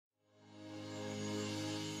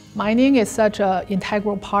Mining is such an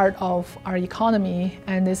integral part of our economy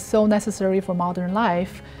and is so necessary for modern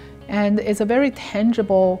life. And it's a very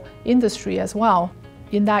tangible industry as well,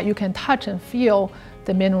 in that you can touch and feel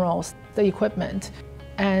the minerals, the equipment,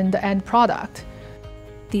 and the end product.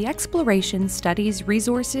 The Exploration Studies,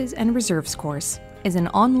 Resources and Reserves course is an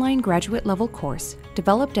online graduate-level course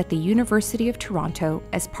developed at the University of Toronto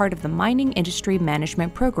as part of the Mining Industry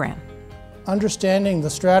Management program. Understanding the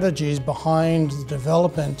strategies behind the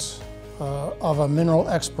development of a mineral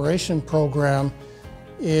exploration program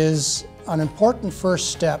is an important first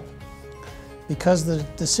step, because the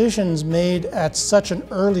decisions made at such an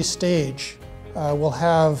early stage will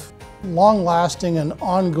have long-lasting and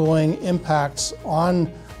ongoing impacts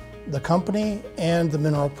on the company and the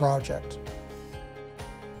mineral project.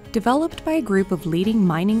 Developed by a group of leading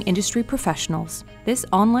mining industry professionals, this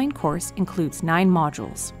online course includes 9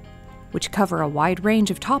 modules, which cover a wide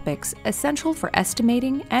range of topics essential for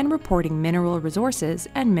estimating and reporting mineral resources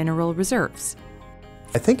and mineral reserves.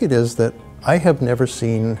 I think it is that I have never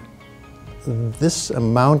seen this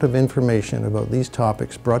amount of information about these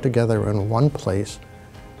topics brought together in one place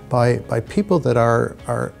by people that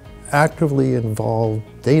are actively involved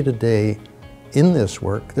day to day in this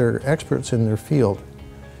work. They're experts in their field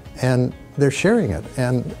and they're sharing it,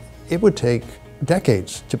 and it would take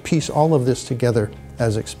decades to piece all of this together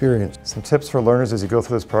as experience. Some tips for learners as you go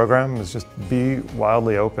through this program is just be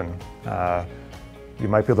wildly open. You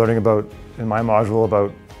might be learning about, in my module,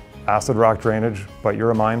 about acid rock drainage, but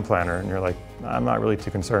you're a mine planner and you're like, I'm not really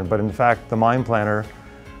too concerned. But in fact, the mine planner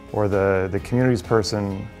or the communities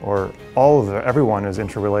person or everyone is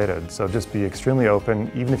interrelated. So just be extremely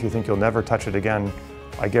open. Even if you think you'll never touch it again,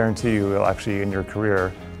 I guarantee you will actually in your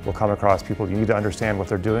career will come across people you need to understand what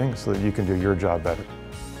they're doing so that you can do your job better.